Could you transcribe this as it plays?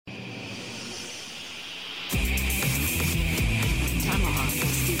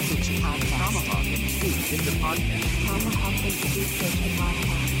Pitcher Podcast. Tomahawk and Stew Pitcher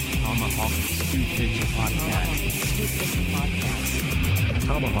Podcast. Tomahawk and Stew Pitcher Podcast. Tomahawk and Stew Pitcher Podcast.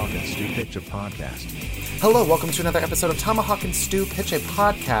 Tomahawk and Stew Pitcher Podcast. Hello, welcome to another episode of Tomahawk and Stew Pitch a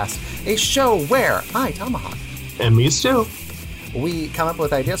Podcast, a show where I, Tomahawk, And me too. we come up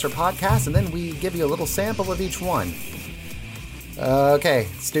with ideas for podcasts and then we give you a little sample of each one. Okay,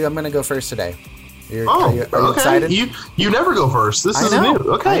 Stu, I'm going to go first today. Are you okay. excited? You never go first. This I is know,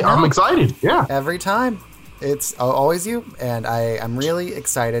 new. Okay, I know. I'm excited. Yeah. Every time. It's always you, and I'm really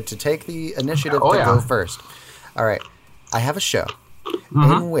excited to take the initiative Oh, to yeah. go first. All right, I have a show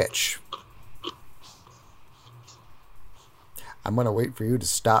in which I'm going to wait for you to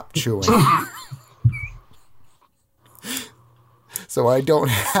stop chewing. So I don't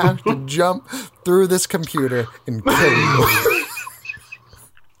have to jump through this computer and kill you.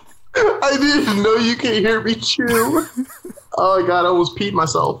 I didn't know you could hear me chew. Oh my god, I almost peed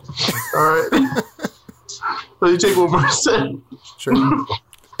myself. All right. Let me take one more sip. Sure.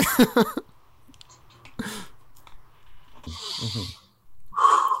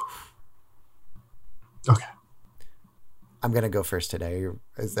 Okay. I'm going to go first today.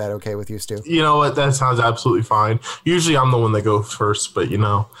 Is that okay with you, Stu? You know what? That sounds absolutely fine. Usually I'm the one that goes first, but you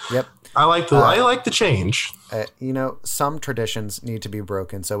know, Yep. I like the change. Some traditions need to be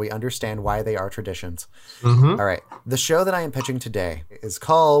broken, so we understand why they are traditions. Mm-hmm. All right. The show that I am pitching today is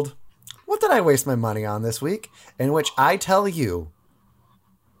called What Did I Waste My Money On This Week? In which I tell you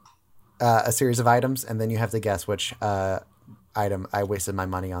a series of items, and then you have to guess which item I wasted my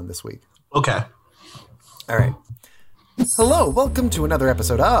money on this week. Okay. All right. Hello, welcome to another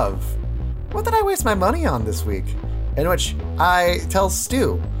episode of What Did I Waste My Money On This Week? In which I tell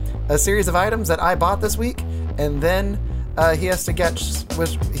Stu a series of items that I bought this week, and then he has to guess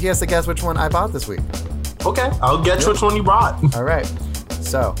which one I bought this week. Okay. I'll guess which one you brought. All right.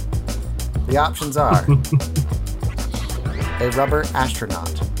 So the options are a rubber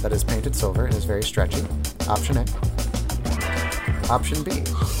astronaut that is painted silver and is very stretchy. Option A. Option B.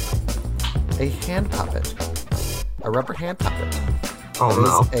 A hand puppet. A rubber hand puppet. Oh That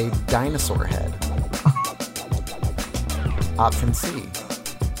no. is a dinosaur head. Option C.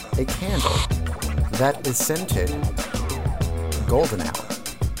 A candle that is scented golden hour.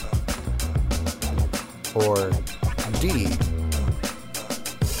 Or D.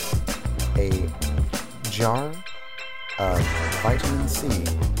 A jar of vitamin C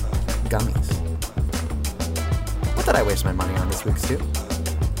gummies. What did I waste my money on this week, Stu?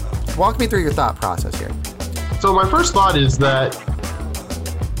 Walk me through your thought process here. So my first thought is that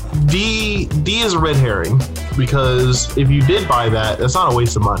D is a red herring, because if you did buy that, that's not a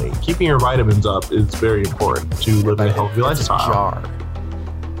waste of money. Keeping your vitamins up is very important to live a healthy It's a lifestyle. jar.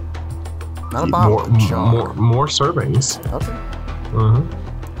 Not a bottle, a jar. More servings. Okay.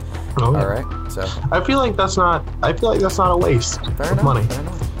 Mm-hmm. Oh, yeah. All right. So I feel like that's not a waste fair of enough. money. Fair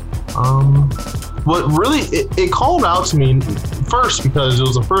enough. What really it called out to me first because it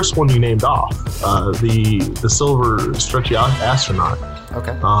was the first one you named off, the silver stretchy astronaut.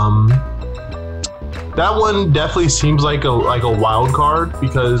 Okay. That one definitely seems like a wild card,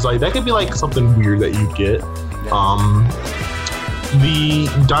 because like that could be like something weird that you'd get. The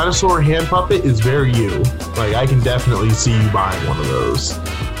dinosaur hand puppet is very you. Like I can definitely see you buying one of those.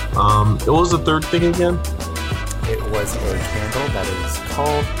 What was the third thing again? It was a candle that is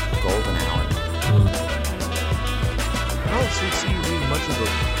called Golden Hour. I don't see you being much of a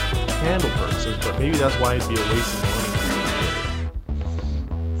candle person, but maybe that's why it'd be a waste of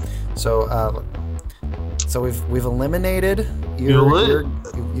money. So we've eliminated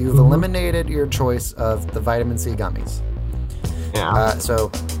you've eliminated your choice of the vitamin C gummies. Yeah.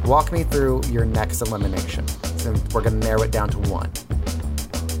 So walk me through your next elimination. So we're gonna narrow it down to one.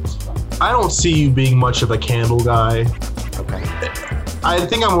 I don't see you being much of a candle guy. Okay. I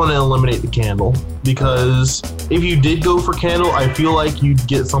think I'm going to eliminate the candle, because if you did go for candle, I feel like you'd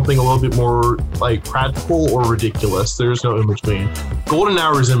get something a little bit more like practical or ridiculous. There's no in between. Golden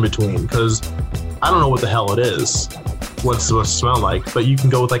hour is in between, because I don't know what the hell it is, what it's supposed to smell like, but you can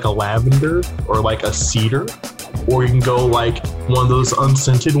go with like a lavender or like a cedar, or you can go like one of those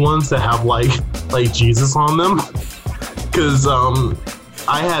unscented ones that have like Jesus on them. Because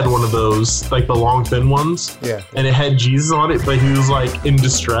I had one of those, like the long thin ones. Yeah. And it had Jesus on it, but he was like in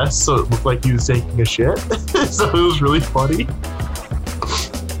distress, so it looked like he was taking a shit. So it was really funny.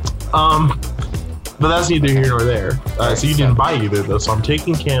 But that's neither here nor there. So you didn't buy either, though. So I'm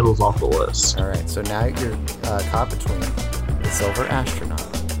taking candles off the list. All right. So now you're caught between the silver astronaut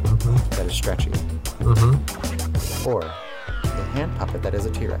that is stretchy, or the hand puppet that is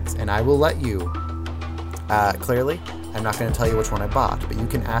a T-Rex. And I will let you clearly I'm not going to tell you which one I bought, but you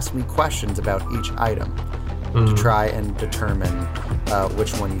can ask me questions about each item to try and determine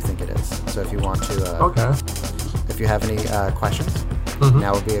which one you think it is. So if you want to, Okay. if you have any questions,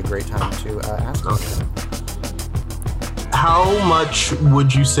 now would be a great time to ask. Okay. How much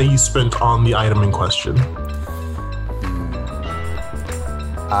would you say you spent on the item in question?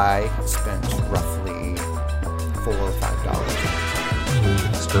 I spent roughly $4 or $5.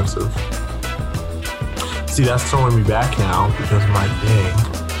 Expensive. See, that's throwing me back now because my dang,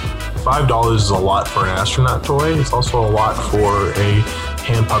 $5 is a lot for an astronaut toy. It's also a lot for a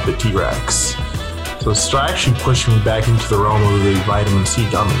hand puppet T-Rex. So it's actually pushing me back into the realm of the vitamin C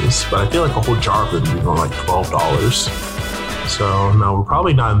gummies. But I feel like a whole jar of it would be more like $12. So no, we're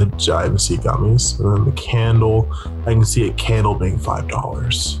probably not in the vitamin C gummies. And then the candle, I can see a candle being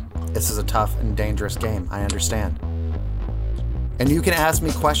 $5. This is a tough and dangerous game. I understand. And you can ask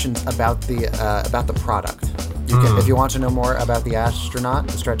me questions about the product. You can, if you want to know more about the astronaut,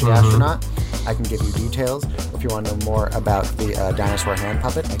 the stretchy astronaut, I can give you details. If you want to know more about the dinosaur hand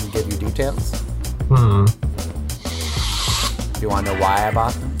puppet, I can give you details. If you want to know why I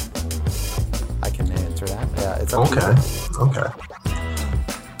bought them, I can answer that. Yeah, it's up to you. Okay.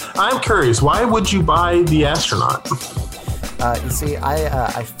 I'm curious. Why would you buy the astronaut? You see,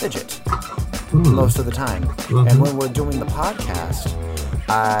 I fidget most of the time, and when we're doing the podcast,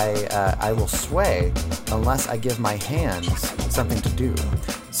 I will sway unless I give my hands something to do.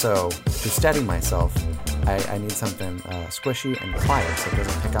 So to steady myself, I need something squishy and quiet so it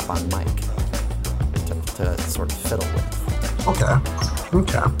doesn't pick up on mic to sort of fiddle with. Okay.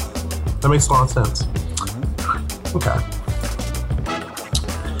 That makes a lot of sense. Okay.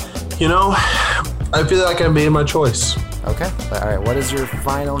 You know, I feel like I made my choice. Okay. All right. What is your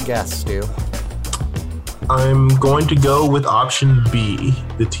final guess, Stu? I'm going to go with option B,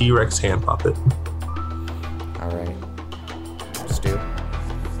 the T-Rex hand puppet. All right. Stu,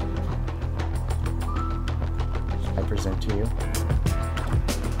 I present to you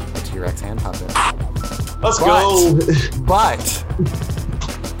the T-Rex hand puppet. Let's go. But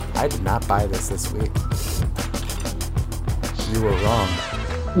I did not buy this week. You were wrong.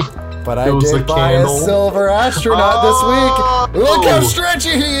 But I did buy a silver astronaut this week. Look how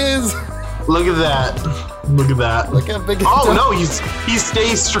stretchy he is. Look at that. Look how big. Oh no, he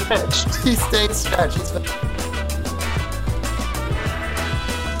stays stretched. He stays stretched.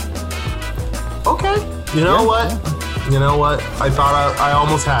 Okay. You know what? I thought I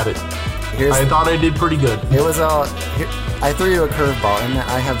almost had it. I thought I did pretty good. It was I threw you a curveball in that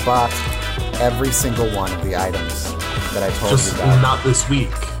I have bought every single one of the items that I told you about. Just not this week.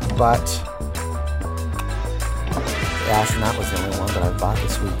 But the astronaut was the only one that I bought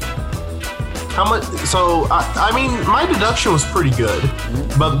this week. How much? So, I mean, my deduction was pretty good.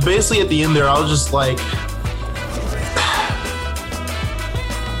 But basically at the end there, I was just like,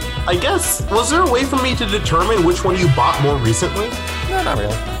 I guess, was there a way for me to determine which one you bought more recently? No, not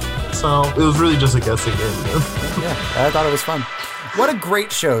really. So, it was really just a guessing game. Yeah, I thought it was fun. What a great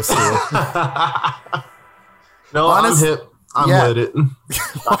show, Stu. No, I'm hip. I'm with it.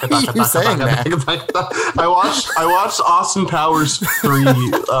 Why are you saying that? I watched Austin Powers 3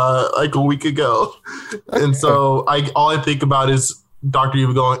 like a week ago, and so all I think about is Dr.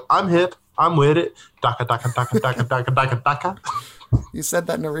 Evil going, "I'm hip, I'm with it." Daka daka daka daka daka daka daka. You said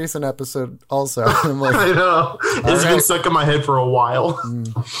that in a recent episode, also. I'm like, I know it's been stuck in my head for a while.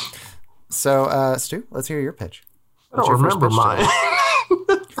 So, Stu, let's hear your pitch. I don't remember mine.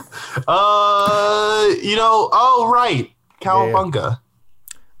 Oh right. Cowabunga.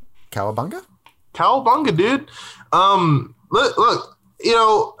 Cowabunga? Cowabunga, dude. Look,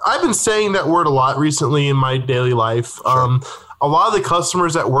 I've been saying that word a lot recently in my daily life. Sure. A lot of the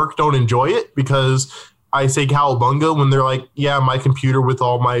customers at work don't enjoy it because I say cowabunga when they're like, yeah, my computer with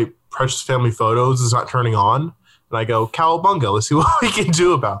all my precious family photos is not turning on. And I go, cowabunga, let's see what we can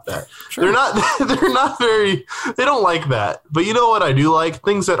do about that. Sure. They're not very, they don't like that. But you know what I do like?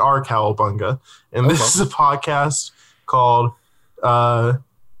 Things that are cowabunga. And this is a podcast called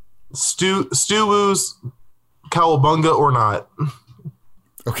Stu Woo's Cowabunga or Not.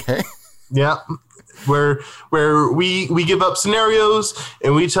 Okay. Yeah. Where we give up scenarios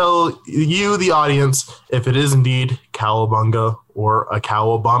and we tell you, the audience, if it is indeed cowabunga or a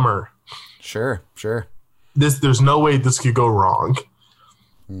cowabummer. Sure. There's no way this could go wrong.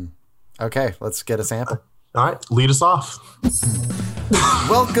 Okay, let's get a sample. All right, lead us off.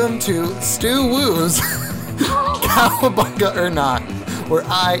 Welcome to Stu Woo's Cowabunga or Not, where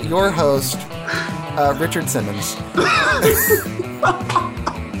I, your host, Richard Simmons,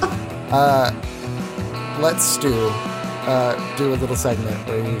 let Stu do a little segment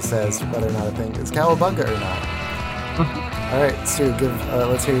where he says whether or not a thing is cowabunga or not. All right, Stu,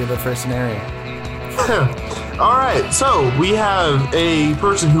 let's hear you the first scenario. All right, so we have a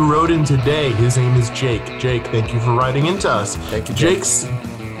person who wrote in today. His name is Jake. Jake, thank you for writing into us. Thank you, Jake.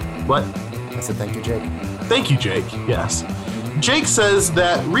 What? I said thank you, Jake. Thank you, Jake. Yes. Jake says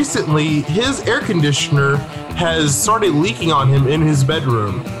that recently his air conditioner has started leaking on him in his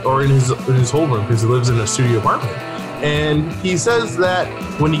bedroom or in his whole room because he lives in a studio apartment. And he says that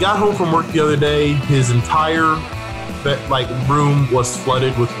when he got home from work the other day, his entire room was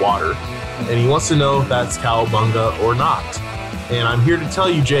flooded with water. And he wants to know if that's cowabunga or not. And I'm here to tell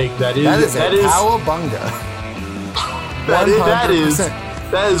you, Jake, that is cowabunga. That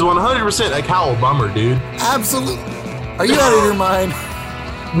is 100% a cowabummer, dude. Absolutely. Are you out of your mind?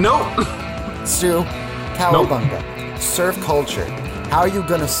 Nope. Stu, cowabunga. Nope. Surf culture. How are you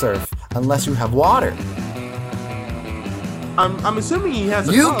gonna surf unless you have water? I'm assuming he has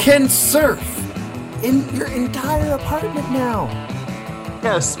a You tub. can surf in your entire apartment now.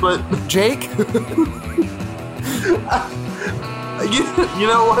 Yes, but Jake? you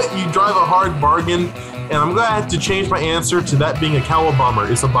know what? You drive a hard bargain, and I'm gonna have to change my answer to that being a cowabummer.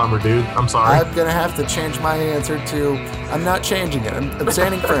 It's a bummer, dude. I'm sorry. I'm gonna have to change my answer to I'm not changing it. I'm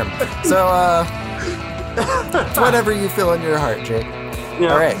standing firm. So, it's whatever you feel in your heart, Jake.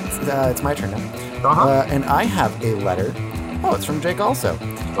 Yeah. All right, it's my turn now. And I have a letter. Oh, it's from Jake also.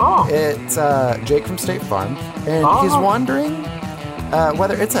 Oh. It's Jake from State Farm, and he's wondering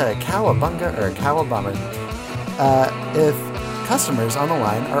whether it's a cowabunga or a cowabummer if customers on the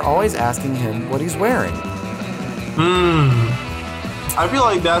line are always asking him what he's wearing. I feel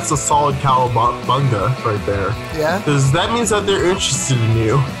like that's a solid cowabunga right there. Yeah? Because that means that they're interested in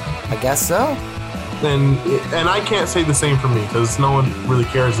you. I guess so. And I can't say the same for me, because no one really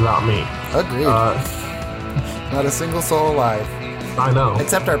cares about me. Agreed. Not a single soul alive. I know.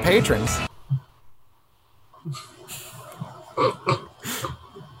 Except our patrons.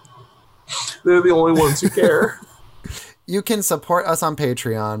 They're the only ones who care. You can support us on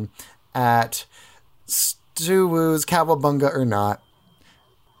Patreon at StuWoo's Cowabunga or Not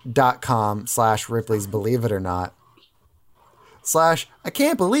 .com/Ripley's Believe It or Not / I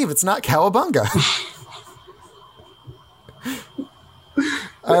can't believe it's not cowabunga.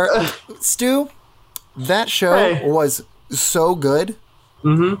 Stu, that show was so good.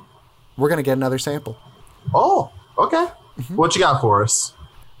 Mm-hmm. We're gonna get another sample. Oh, okay. Mm-hmm. What you got for us?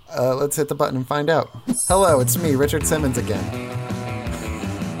 Let's hit the button and find out. Hello, it's me, Richard Simmons again.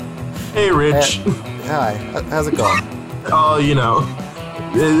 Hey, Rich. Hi, how's it going? Oh, you know,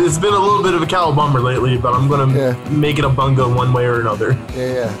 it's been a little bit of a cowabummer lately, but I'm going to make it a bunga one way or another.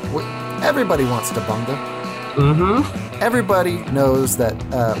 Yeah. Everybody wants to bunga. Mm-hmm. Everybody knows that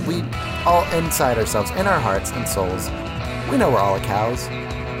we all inside ourselves, in our hearts and souls, we know we're all a cows.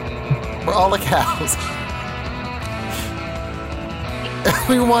 We're all a cows.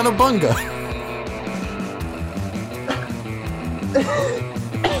 We want a bunga.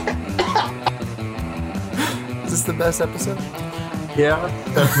 Is this the best episode? Yeah,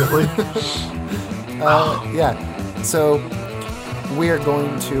 definitely. Yeah. So we are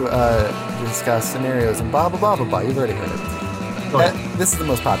going to discuss scenarios and blah blah blah blah blah. You've already heard it. This is the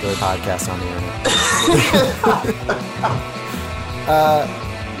most popular podcast on the internet.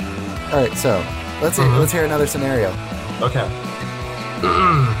 All right, so let's hear another scenario. Okay.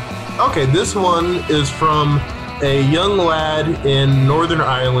 Okay, this one is from a young lad in Northern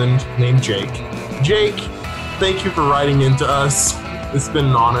Ireland named Jake. Jake, thank you for writing into us. It's been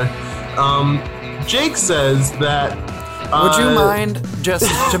an honor. Jake says that... Would you mind, just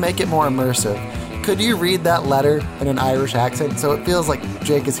to make it more immersive, could you read that letter in an Irish accent so it feels like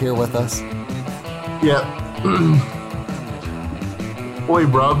Jake is here with us? Yeah. Oi,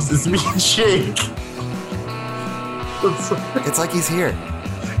 brubs, it's me, Jake. It's like he's here.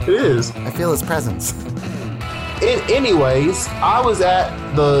 It is. I feel his presence. Anyways, I was at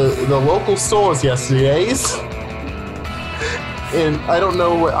the local stores yesterdays, and I don't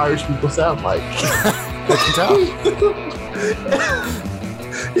know what Irish people sound like. I can tell.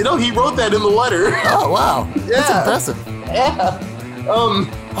 You know, he wrote that in the letter. Oh, wow. That's impressive. Yeah.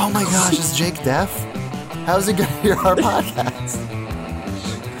 Oh my gosh, is Jake deaf? How's he going to hear our podcast?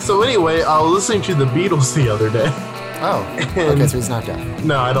 So anyway, I was listening to the Beatles the other day. Oh, okay, so he's not deaf.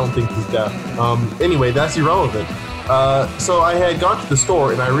 No, I don't think he's deaf. Anyway, that's irrelevant. So I had gone to the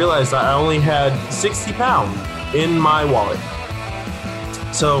store and I realized I only had £60 in my wallet.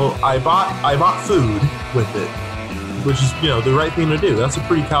 So I bought food with it, which is, you know, the right thing to do. That's a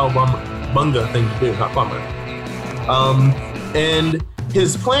pretty cowabunga thing to do, not bummer. And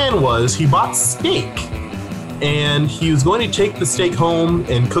his plan was he bought steak, and he was going to take the steak home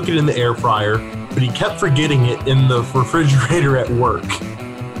and cook it in the air fryer but he kept forgetting it in the refrigerator at work,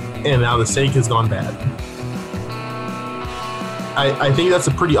 and now the steak has gone bad. I think that's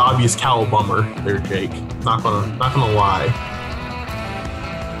a pretty obvious cow bummer there, Jake. Not gonna lie.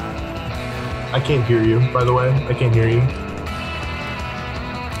 I can't hear you, by the way. I can't hear you.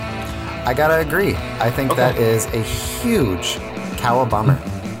 I gotta agree. I think that is a huge cowabummer.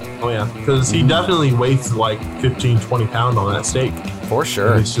 Oh yeah, because he definitely weighs like 15, 20 pounds on that steak. For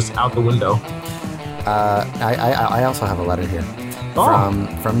sure. It's just out the window. I also have a letter here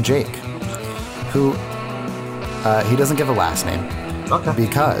from Jake, who he doesn't give a last name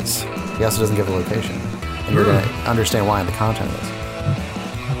because he also doesn't give a location, and you're gonna understand why in the content of this.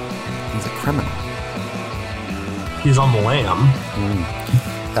 He's a criminal. He's on the lamb.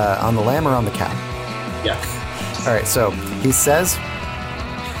 On the lamb or on the cow? Yes. All right. So he says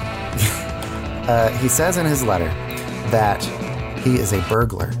in his letter that he is a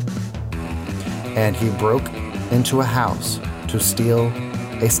burglar, and he broke into a house to steal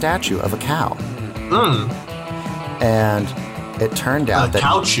a statue of a cow. And it turned out that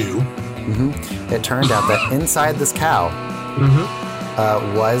cow chew. It turned out that inside this cow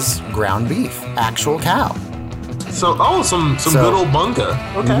was ground beef, actual cow. So some good old bunga.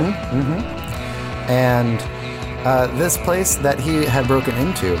 Okay. And this place that he had broken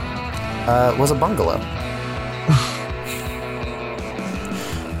into was a bungalow.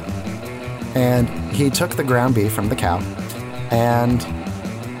 And he took the ground beef from the cow and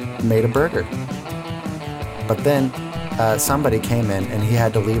made a burger. But then somebody came in and he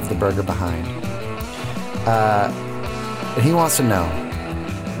had to leave the burger behind. And he wants to know,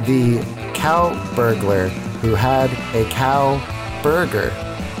 the cow burglar who had a cow burger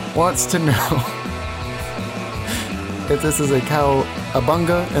wants to know if this is a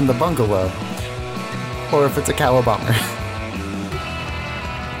bunga in the bungalow or if it's a cowabummer.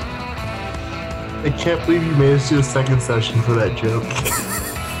 I can't believe you made us do a second session for that joke.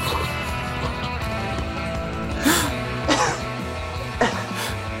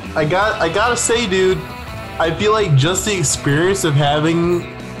 I gotta say, dude, I feel like just the experience of having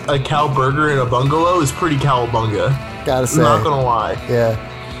a cow burger in a bungalow is pretty cowabunga. Gotta say. Not gonna lie. Yeah.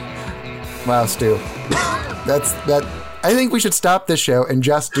 Wow, Stu. I think we should stop this show and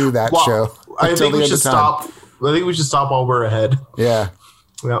just do that show. I think we should stop. I think we should stop while we're ahead. Yeah.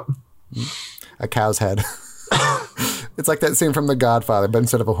 Yep. A cow's head. It's like that scene from The Godfather, but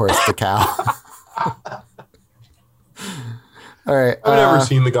instead of a horse, it's a cow. All right. I've never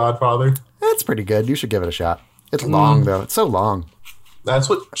seen The Godfather. It's pretty good. You should give it a shot. It's long, though. It's so long. That's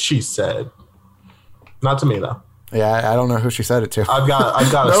what she said. Not to me, though. Yeah, I don't know who she said it to. I've got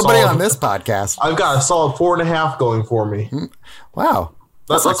nobody on this podcast. I've got a solid 4.5 going for me. Wow.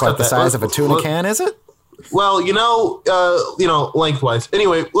 That's not quite the size of a tuna can, is it? Well, lengthwise.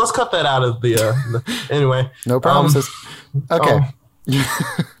 Anyway, let's cut that out of the. Anyway, no promises. Okay.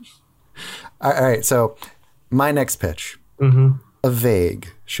 All right. So, my next pitch: a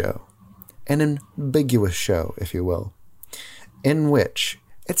vague show, an ambiguous show, if you will, in which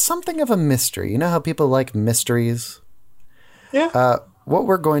it's something of a mystery. You know how people like mysteries? Yeah. What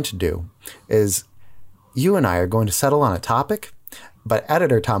we're going to do is, you and I are going to settle on a topic. But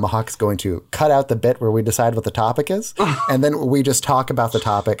editor Tomahawk is going to cut out the bit where we decide what the topic is, and then we just talk about the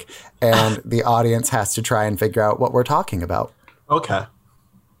topic, and the audience has to try and figure out what we're talking about. Okay.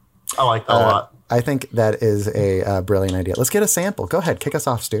 I like that a lot. I think that is a brilliant idea. Let's get a sample. Go ahead. Kick us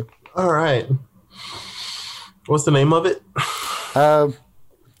off, Stu. All right. What's the name of it? Up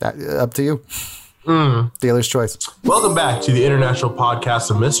to you. Dealer's choice. Welcome back to the International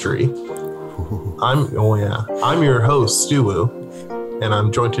Podcast of Mystery. I'm your host, Stu. And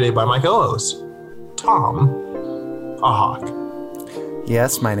I'm joined today by my co-host, Tom, a hawk.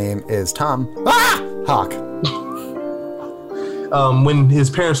 Yes, my name is Tom. Hawk. When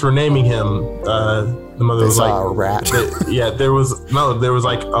his parents were naming him, the mother was like, a rat. there was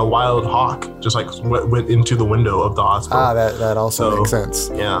like a wild hawk just like went into the window of the hospital. That also makes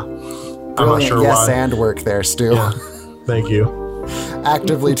sense. Yeah. Brilliant I'm not sure why. and work there, Stu. Yeah. Thank you.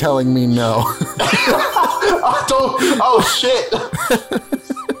 Actively telling me no. Oh shit.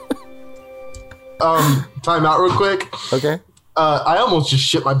 Time out real quick. Okay. I almost just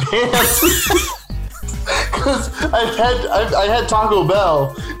shit my pants because I had Taco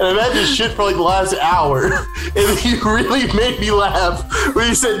Bell and I've had this shit for like the last hour, and he really made me laugh when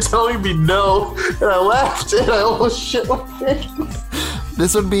he said telling me no, and I laughed and I almost shit my pants.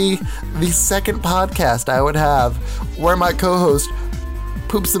 This would be the second podcast I would have where my co-host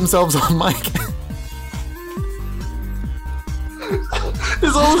poops themselves on mic.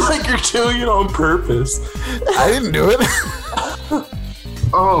 It's almost like you're doing it on purpose. I didn't do it.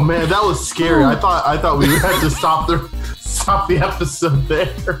 Oh man, that was scary. I thought we had to stop the episode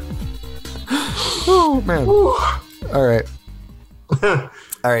there. Oh man. Whew. All right.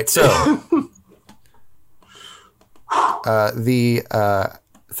 All right. So the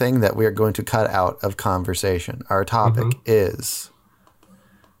thing that we are going to cut out of conversation, our topic is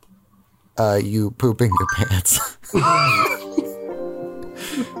you pooping your pants.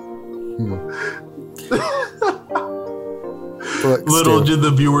 Look, Little Stu, did the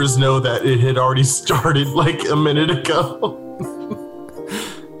viewers know that it had already started like a minute ago.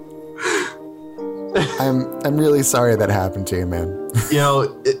 I'm really sorry that happened to you, man. You know,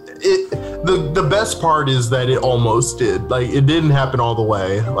 the best part is that it almost did. Like, it didn't happen all the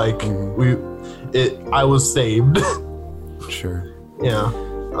way. Like, I was saved. Sure. Yeah.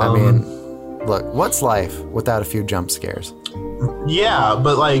 I mean, look, what's life without a few jump scares? Yeah,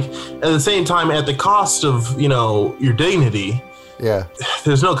 but like at the same time, at the cost of, you know, your dignity, Yeah.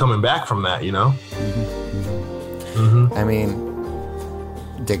 there's no coming back from that, you know? I mean,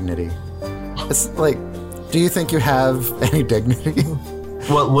 dignity. It's like, do you think you have any dignity?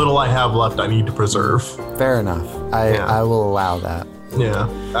 What little I have left, I need to preserve. Fair enough. I will allow that. Yeah.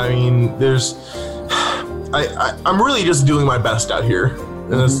 I mean, I'm really just doing my best out here.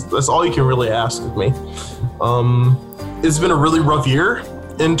 And that's all you can really ask of me. It's been a really rough year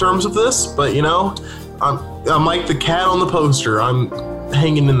in terms of this, but you know, I'm like the cat on the poster. I'm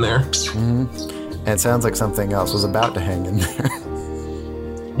hanging in there. And it sounds like something else was about to hang in there.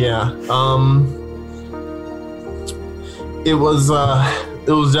 Yeah. It was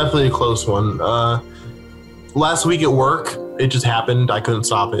definitely a close one. Last week at work, it just happened. I couldn't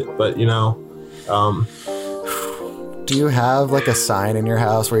stop it, but you know. Do you have like a sign in your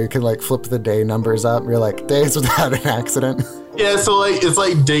house where you can like flip the day numbers up? You're like, days without an accident. Yeah, so like it's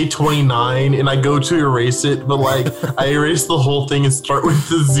like day 29, and I go to erase it, but like I erase the whole thing and start with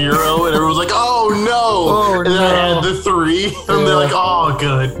the 0, and everyone's like, "Oh no!" Oh, and then I no. add the 3, and they're like, "Oh,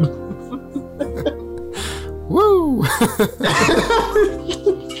 good." Woo!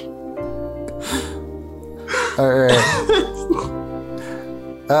 All right.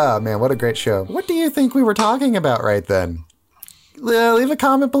 Oh man, what a great show. What do you think we were talking about right then? Leave a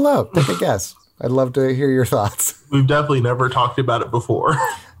comment below. Take a guess. I'd love to hear your thoughts. We've definitely never talked about it before.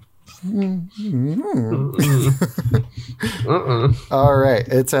 All right,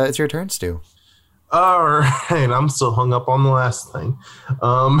 it's your turn, Stu. All right, I'm still hung up on the last thing.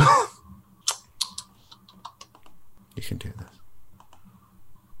 You can do this.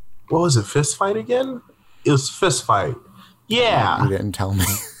 What was it? Fist fight again? It was fist fight. Yeah. You didn't tell me.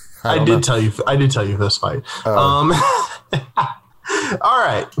 I don't did know. tell you. I did tell you fist fight. Oh. All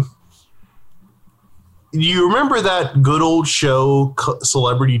right. You remember that good old show,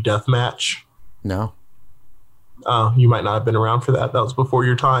 Celebrity Deathmatch? No. Oh, you might not have been around for that. That was before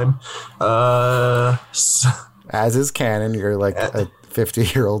your time. As is canon, you're like a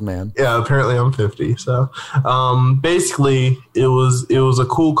 50-year-old man. Yeah, apparently I'm 50. So, basically, it was a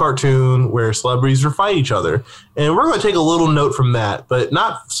cool cartoon where celebrities would fight each other, and we're going to take a little note from that, but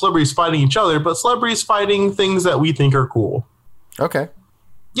not celebrities fighting each other, but celebrities fighting things that we think are cool. Okay.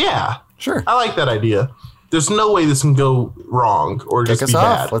 Yeah, Sure. I like that idea. There's no way this can go wrong or Kick just us be off.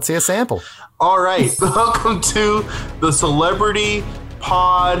 bad. Let's see a sample. All right, welcome to the Celebrity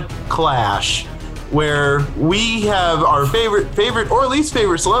Pod Clash, where we have our favorite or least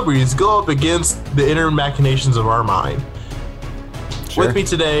favorite celebrities go up against the inner machinations of our mind. Sure. With me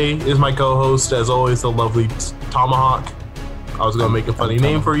today is my co-host, as always, the lovely Tomahawk. I was going to make a funny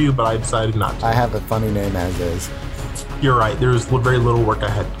name for you, but I decided not to. I have a funny name as is. You're right. There's very little work I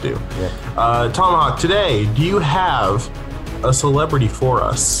had to do. Yeah. Tomahawk, today, do you have a celebrity for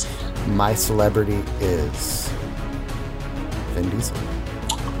us? My celebrity is Vin Diesel.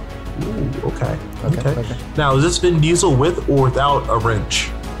 Ooh, okay. Okay. Now, is this Vin Diesel with or without a wrench?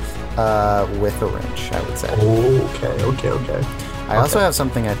 With a wrench, I would say. Okay. I also have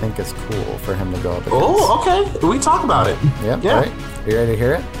something I think is cool for him to go up against. Oh, okay. We can talk about it. Yep. Yeah. All right. You ready to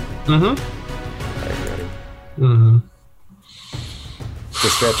hear it? Mm-hmm. All right, you ready? Mm-hmm. The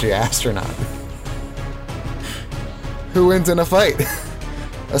stretchy astronaut. Who wins in a fight?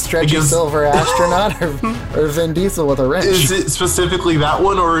 A stretchy guess- silver astronaut or Vin Diesel with a wrench? Is it specifically that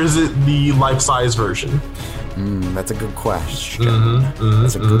one, or is it the life-size version? That's a good question.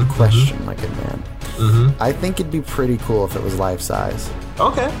 That's a good question, my good man. I think it'd be pretty cool if it was life size.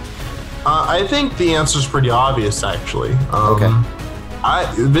 Okay. I think the answer's pretty obvious, actually. Okay.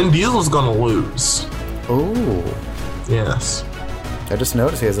 Vin Diesel's gonna lose. Ooh. Yes. I just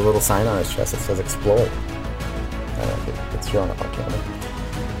noticed he has a little sign on his chest that says explode. I don't think it's showing up on camera.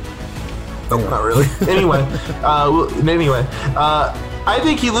 Nope, not really. Anyway, I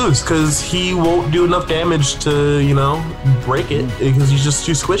think he loses because he won't do enough damage to, break it because he's just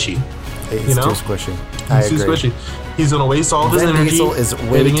too squishy. He's too squishy. I He's agree. too squishy. He's gonna waste all of his Vin energy. Diesel is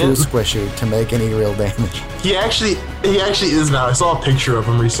way hitting too it. squishy to make any real damage. He actually is now. I saw a picture of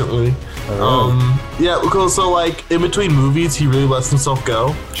him recently. Yeah, because so like in between movies, he really lets himself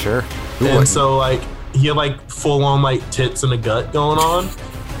go, Sure. Who and wouldn't? so like he had like full on like tits and a gut going on,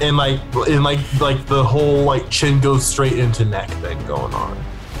 and like the whole like chin goes straight into neck thing going on.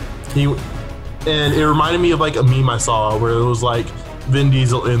 And it reminded me of like a meme I saw where it was like Vin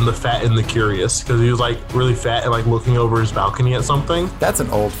Diesel in The Fat and the Curious because he was like really fat and like looking over his balcony at something. That's an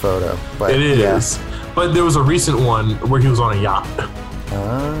old photo, but It is. yeah. But there was a recent one where he was on a yacht,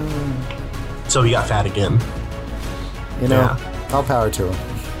 Ah, so he got fat again. all power to him.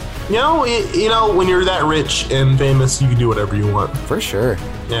 When you're that rich and famous, you can do whatever you want. For sure.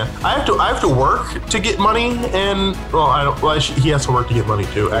 Yeah, I have to work to get money, and I don't. Well, he has to work to get money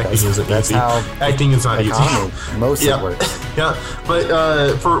too. Acting isn't that's easy. how Acting is not Economy, easy. most Yeah. it works. Yeah, but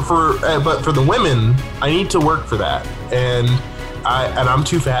for the women, I need to work for that, and I'm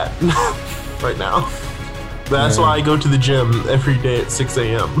too fat right now. That's why I go to the gym every day at 6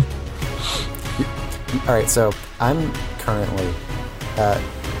 a.m. All right, so I'm currently.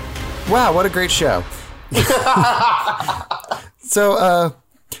 Wow, what a great show! So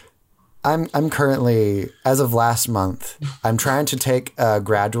I'm currently, as of last month, I'm trying to take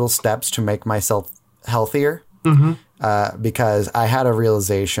gradual steps to make myself healthier. Because I had a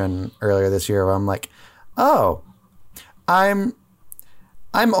realization earlier this year where I'm like, oh, I'm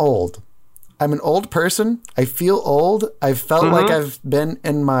old. I'm an old person. I feel old. I felt like I've been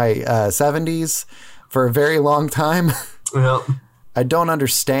in my 70s for a very long time. Yep. I don't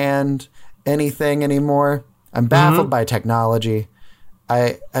understand anything anymore. I'm baffled by technology.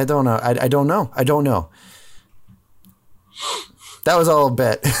 I don't know. I don't know. I don't know. That was all a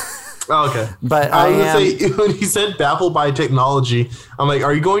bit. Oh, okay. But I I was am. gonna say when he said baffled by technology, I'm like,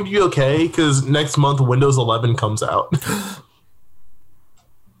 are you going to be okay? Because next month Windows 11 comes out.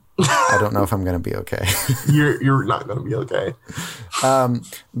 I don't know if I'm going to be okay. You're not going to be okay.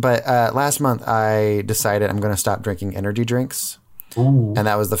 But last month I decided I'm going to stop drinking energy drinks. Ooh. And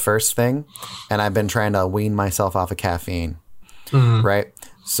that was the first thing. And I've been trying to wean myself off of caffeine. Right?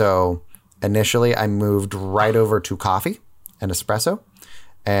 So initially I moved right over to coffee and espresso.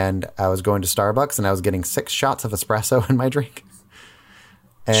 And I was going to Starbucks and I was getting 6 shots of espresso in my drink.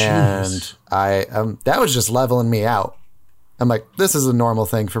 And Jeez. that was just leveling me out. I'm like, this is a normal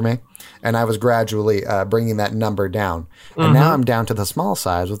thing for me. And I was gradually bringing that number down. And now I'm down to the small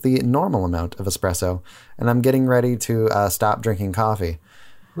size with the normal amount of espresso. And I'm getting ready to stop drinking coffee.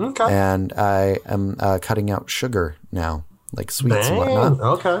 Okay. And I am cutting out sugar now, like sweets and Dang. whatnot.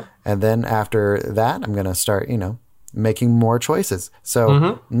 Okay. And then after that, I'm going to start, making more choices.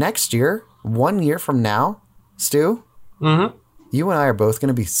 So next year, 1 year from now, Stu, you and I are both going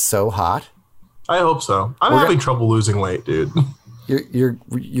to be so hot. I hope so. I'm having trouble losing weight, dude. You're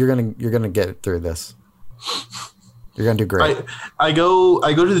gonna get through this. You're gonna do great. I go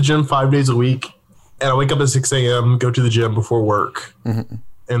to the gym 5 days a week, and I wake up at 6 a.m., go to the gym before work, and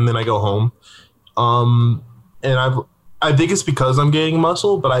then I go home. And I think it's because I'm gaining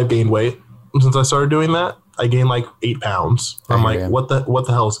muscle, but I've gained weight since I started doing that. I gained like 8 pounds. I'm like, what the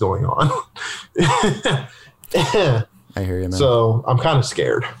hell is going on? I hear you, man. So I'm kind of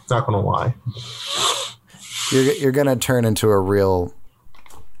scared. Not gonna lie. You're gonna turn into a real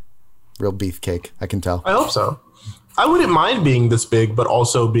beefcake. I can tell. I hope so. I wouldn't mind being this big, but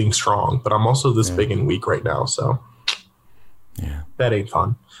also being strong. But I'm also this big and weak right now, so that ain't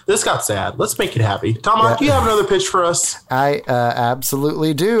fun. This got sad. Let's make it happy. Tom, do you have another pitch for us? I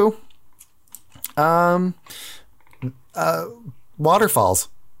absolutely do. Waterfalls.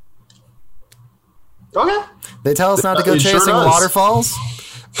 Okay. They tell us not to go It sure chasing does. waterfalls,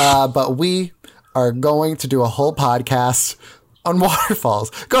 but we are going to do a whole podcast on waterfalls.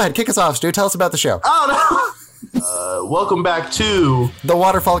 Go ahead, kick us off, Stu. Tell us about the show. Oh no. Welcome back to The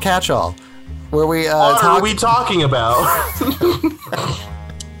Waterfall Catch-All, where we what talk. are we talking about?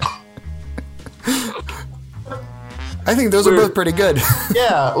 I think those are both pretty good.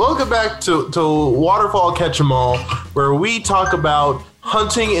 Yeah, welcome back to Waterfall Catch 'em All, where we talk about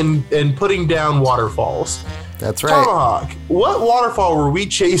hunting and putting down waterfalls. That's right. Tomahawk, what waterfall were we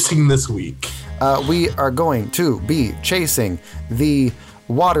chasing this week? We are going to be chasing the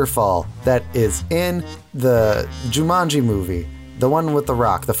waterfall that is in the Jumanji movie, the one with the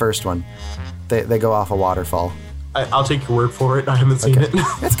rock, the first one. They go off a waterfall. I'll take your word for it. I haven't seen it.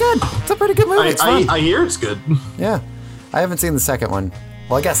 It's good. It's a pretty good movie. It's fun. I hear it's good. Yeah. I haven't seen the second one.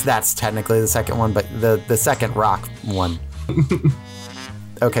 Well, I guess that's technically the second one, but the second rock one.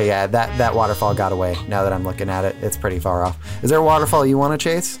 Okay, yeah, that waterfall got away. Now that I'm looking at it, it's pretty far off. Is there a waterfall you want to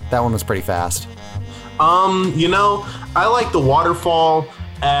chase? That one was pretty fast. You know, I like the waterfall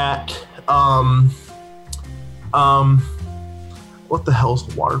at what the hell's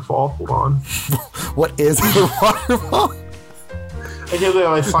the waterfall? Hold on. What is a waterfall? I can't believe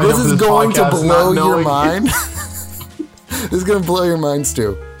I signed up This for is this going to podcast blow not your knowing. mind. This is going to blow your mind,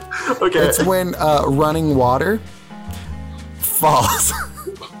 Stu. Okay. It's when running water falls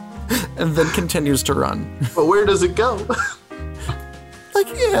and then continues to run. But where does it go? Like,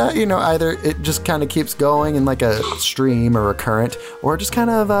 yeah, you know, either it just kind of keeps going in like a stream or a current, or it just kind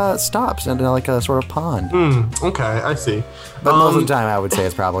of stops in like a sort of pond. Okay, I see. But most of the time, I would say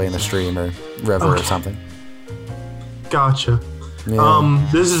it's probably in a stream or river or something. Gotcha. Yeah.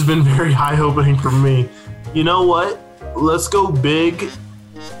 This has been very eye-opening for me. You know what? Let's go big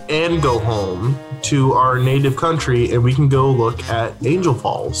and go home to our native country, and we can go look at Angel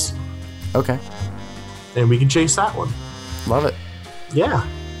Falls, Okay, and we can chase that one. love it. Yeah,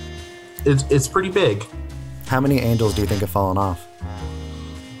 it's pretty big. How many angels do you think have fallen off?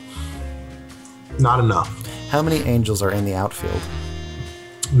 Not enough. How many angels are in the outfield?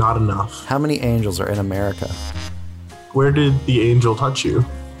 Not enough. How many angels are in America? Where did the angel touch you?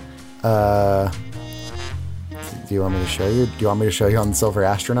 Do you want me to show you? Do you want me to show you on the Silver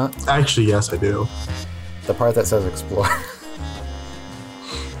Astronaut? Actually, yes, I do. The part that says explore.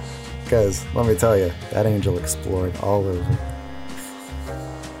 Because, let me tell you, that angel explored all over.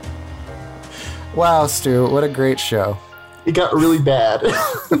 Wow, Stu, what a great show. It got really bad.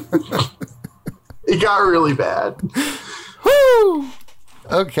 It got really bad. Woo!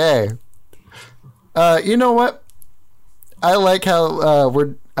 Okay. You know what? I like how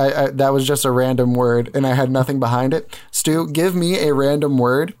that was just a random word and I had nothing behind it. Stu, give me a random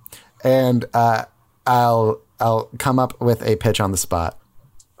word and I'll come up with a pitch on the spot.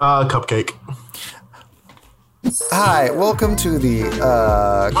 Cupcake. Hi, welcome to the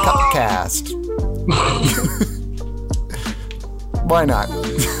Cupcast. Why not?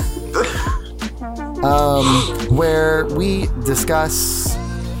 Where we discuss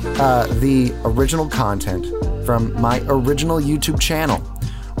the original content from my original YouTube channel,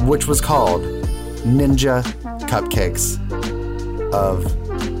 which was called Ninja Cupcakes of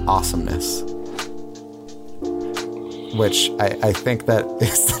Awesomeness. Which I think that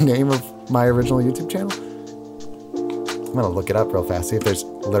is the name of my original YouTube channel. I'm gonna look it up real fast, see if there's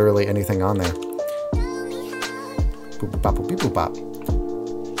literally anything on there. Boop boop bop boop beep boop bop.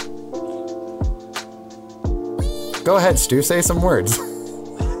 Go ahead, Stu, say some words.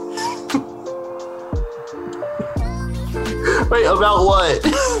 Wait, about what?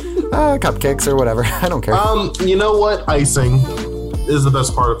 Cupcakes or whatever. I don't care. You know what? Icing is the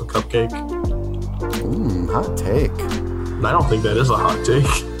best part of a cupcake. Hot take. I don't think that is a hot take.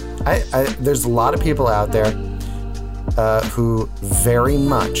 There's a lot of people out there who very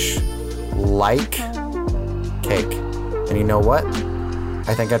much like cake. And you know what?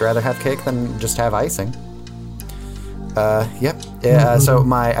 I think I'd rather have cake than just have icing. Yep. Yeah, so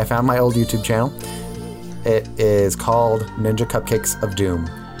I found my old YouTube channel. It is called Ninja Cupcakes of Doom.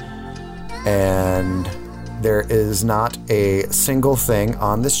 And there is not a single thing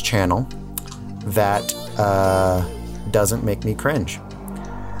on this channel that doesn't make me cringe.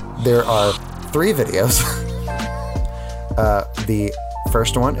 There are 3 videos. The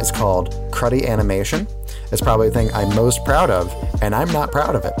first one is called Cruddy Animation. It's probably the thing I'm most proud of, and I'm not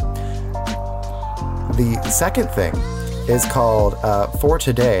proud of it. The second thing is called For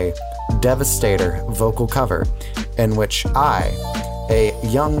Today, Devastator vocal cover, in which I, a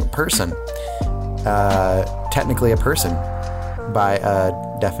young person, technically a person by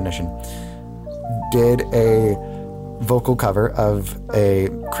definition, did a vocal cover of a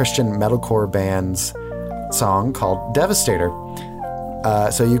Christian metalcore band's song called Devastator.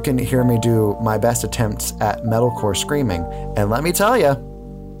 So you can hear me do my best attempts at metalcore screaming. And let me tell you,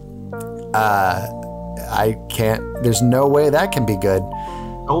 I can't, there's no way that can be good.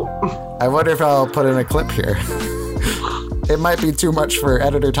 Oh, I wonder if I'll put in a clip here. It might be too much for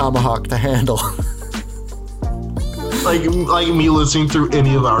Editor Tomahawk to handle. like me listening through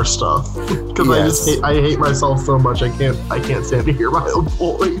any of our stuff, because Yes. I hate myself so much. I can't stand to hear my own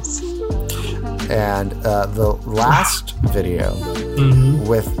voice. And the last video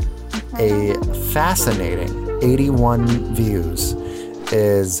with a fascinating 81 views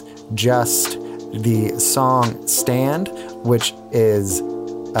is just the song Stand, which is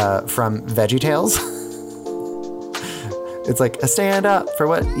from VeggieTales. It's like a stand up for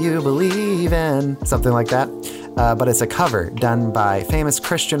what you believe in, something like that. But it's a cover done by famous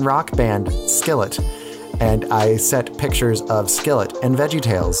Christian rock band Skillet. and I set pictures of Skillet and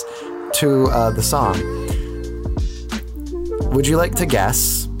VeggieTales to the song. Would you like to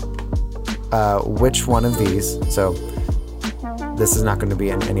guess which one of these? So this is not going to be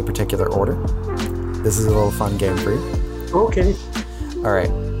in any particular order. This is a little fun game for you. Okay. All right.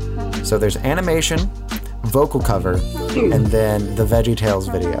 So there's animation, vocal cover, and then the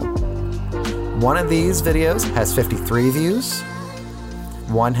VeggieTales video. One of these videos has 53 views,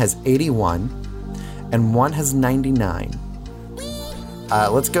 one has 81, and one has 99.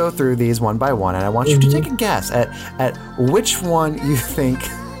 Let's go through these one by one, and I want you to take a guess at which one you think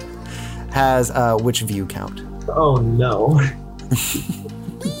has which view count. Oh no.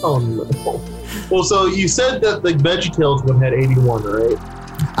 Oh no. Well, so you said that the VeggieTales one had 81, right?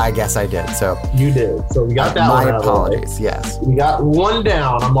 I guess I did. So You did. So we got that one my out of the way. apologies. Yes, We got one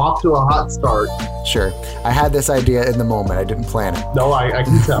down. I'm off to a hot start. sure. I had this idea in the moment. I didn't plan it. No, I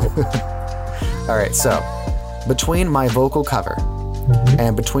can tell. All right. So between my vocal cover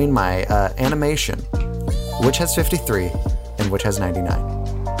and between my animation, which has 53 and which has 99?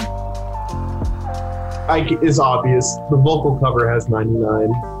 It's obvious. The vocal cover has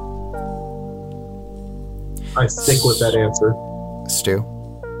 99. I stick with that answer. Stu,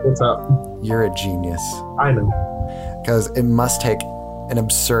 What's up? you're a genius. I know. Because it must take an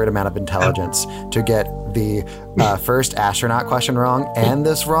absurd amount of intelligence to get the first astronaut question wrong and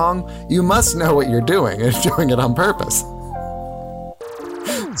this wrong. You must know what you're doing and doing it on purpose.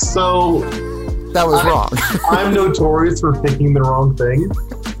 So That was wrong. I'm notorious for picking the wrong thing.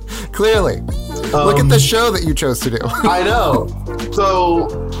 Clearly. Look at the show that you chose to do. I know. So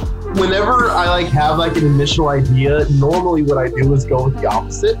whenever I have an initial idea, normally what I do is go with the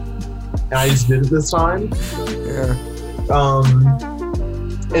opposite. And I just did it this time. Yeah.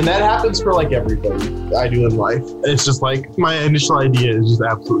 And that happens for everything I do in life. It's just my initial idea is just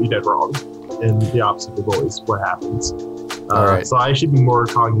absolutely dead wrong. And the opposite is always what happens. All right. So I should be more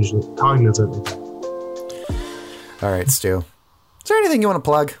cognizant of that. All right, Stu. Is there anything you want to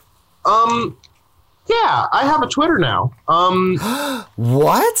plug? Yeah, I have a Twitter now.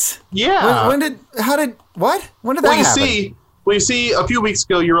 What? Yeah. When did that happen? You see, a few weeks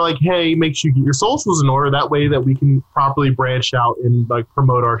ago, you were like, hey, make sure you get your socials in order. That way that we can properly branch out and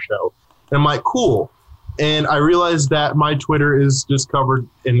promote our show. And I'm like, cool. And I realized that my Twitter is just covered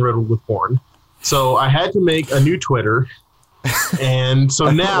and riddled with porn. So I had to make a new Twitter. And so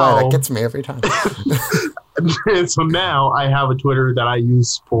now... Wow, that gets me every time. And so now I have a Twitter that I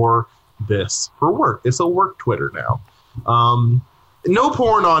use for work. It's a work Twitter now. No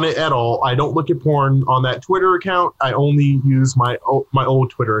porn on it at all. I don't look at porn on that Twitter account. I only use my old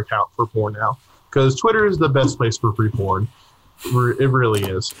Twitter account for porn now because Twitter is the best place for free porn. It really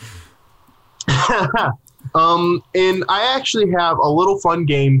is. And I actually have a little fun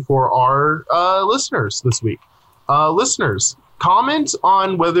game for our listeners this week. Listeners, comment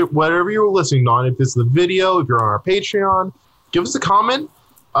on whatever you're listening on. If it's the video, if you're on our Patreon, give us a comment.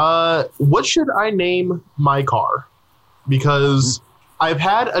 What should I name my car? Because I've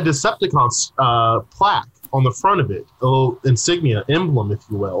had a Decepticon plaque on the front of it, a little insignia, emblem, if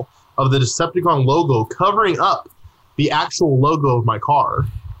you will, of the Decepticon logo covering up the actual logo of my car.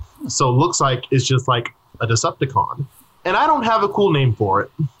 So it looks like it's just like a Decepticon. And I don't have a cool name for it.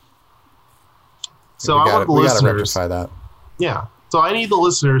 So I want the we gotta listeners. rectify that. Yeah. So I need the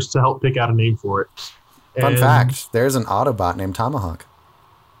listeners to help pick out a name for it. Fun And fact, there's an Autobot named Tomahawk.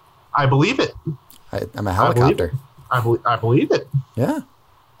 I believe it. I'm a helicopter. I believe it. Yeah.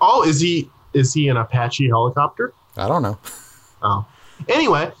 Oh, is he an Apache helicopter? I don't know. Oh.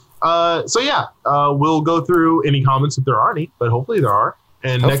 Anyway, so yeah, we'll go through any comments if there are any, but hopefully there are.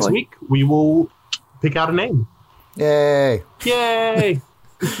 And next Hopefully. week we will pick out a name. Yay. Yay!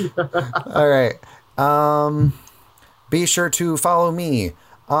 All right. Be sure to follow me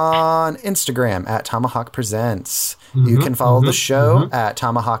on Instagram at Tomahawk Presents. You can follow the show at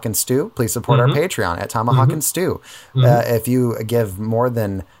Tomahawk and Stew. Please support our Patreon at Tomahawk and Stew. If you give more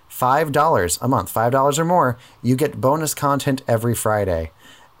than $5 a month, $5 or more, you get bonus content every Friday.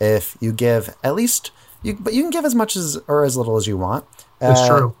 If you give at least, but you can give as much as or as little as you want. That's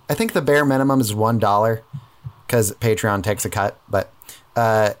true. I think the bare minimum is $1 because Patreon takes a cut, but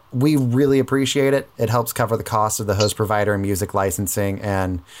we really appreciate it. It helps cover the cost of the host provider and music licensing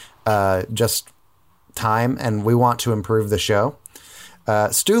and just time, and we want to improve the show.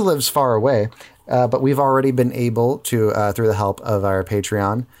 Stu lives far away, but we've already been able to, through the help of our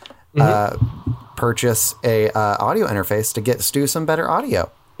Patreon, purchase a audio interface to get Stu some better audio.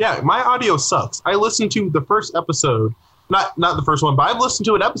 Yeah, my audio sucks. I listened to the first episode, not the first one, but I've listened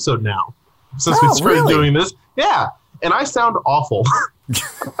to an episode now since we started doing this. Yeah, and I sound awful.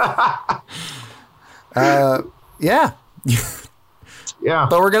 Yeah, Yeah.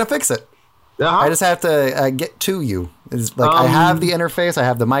 but we're gonna fix it. Uh-huh. I just have to get to you. It's like I have the interface, I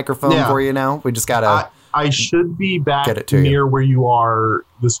have the microphone Yeah. for you now. We just gotta. I should be back Get it to you. near where you are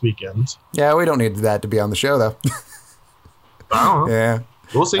this weekend. Yeah, we don't need that to be on the show though. I don't know. Yeah.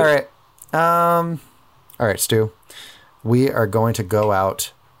 We'll see. All right. All right, Stu. We are going to go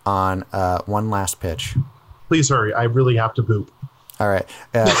out on one last pitch. Please hurry. I really have to poop. All right.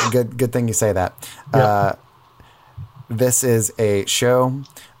 Good thing you say that. Yep. This is a show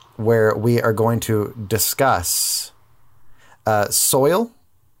where we are going to discuss soil,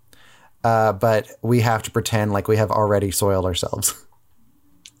 but we have to pretend like we have already soiled ourselves.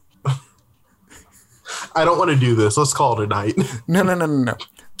 I don't want to do this. Let's call it a night. No.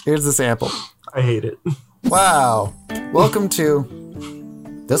 Here's the sample. I hate it. Wow. Welcome to...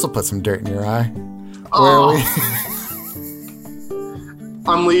 This will put some dirt in your eye. Where Oh.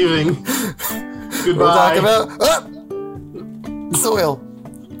 I'm leaving. we'll Goodbye. talk about soil.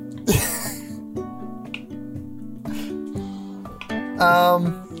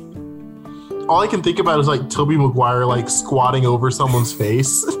 All I can think about is like Tobey Maguire like squatting over someone's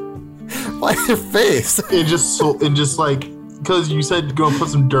face Why your face? and just like because you said go and put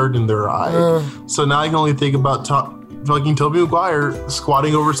some dirt in their eye. So now I can only think about fucking Tobey Maguire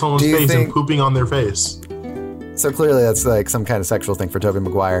squatting over someone's Do you face think- and pooping on their face. So clearly that's like some kind of sexual thing for Tobey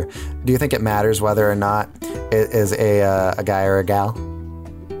Maguire. Do you think it matters whether or not it is a guy or a gal?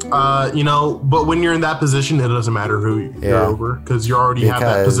 But when you're in that position, it doesn't matter who you're Yeah. over because you already have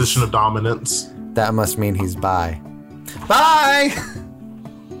that Because- position of dominance. That must mean he's bi. Bye!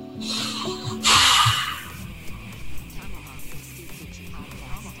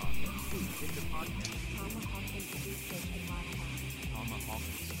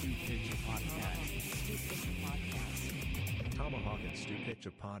 Tomahawk and Stu Pitch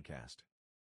a podcast.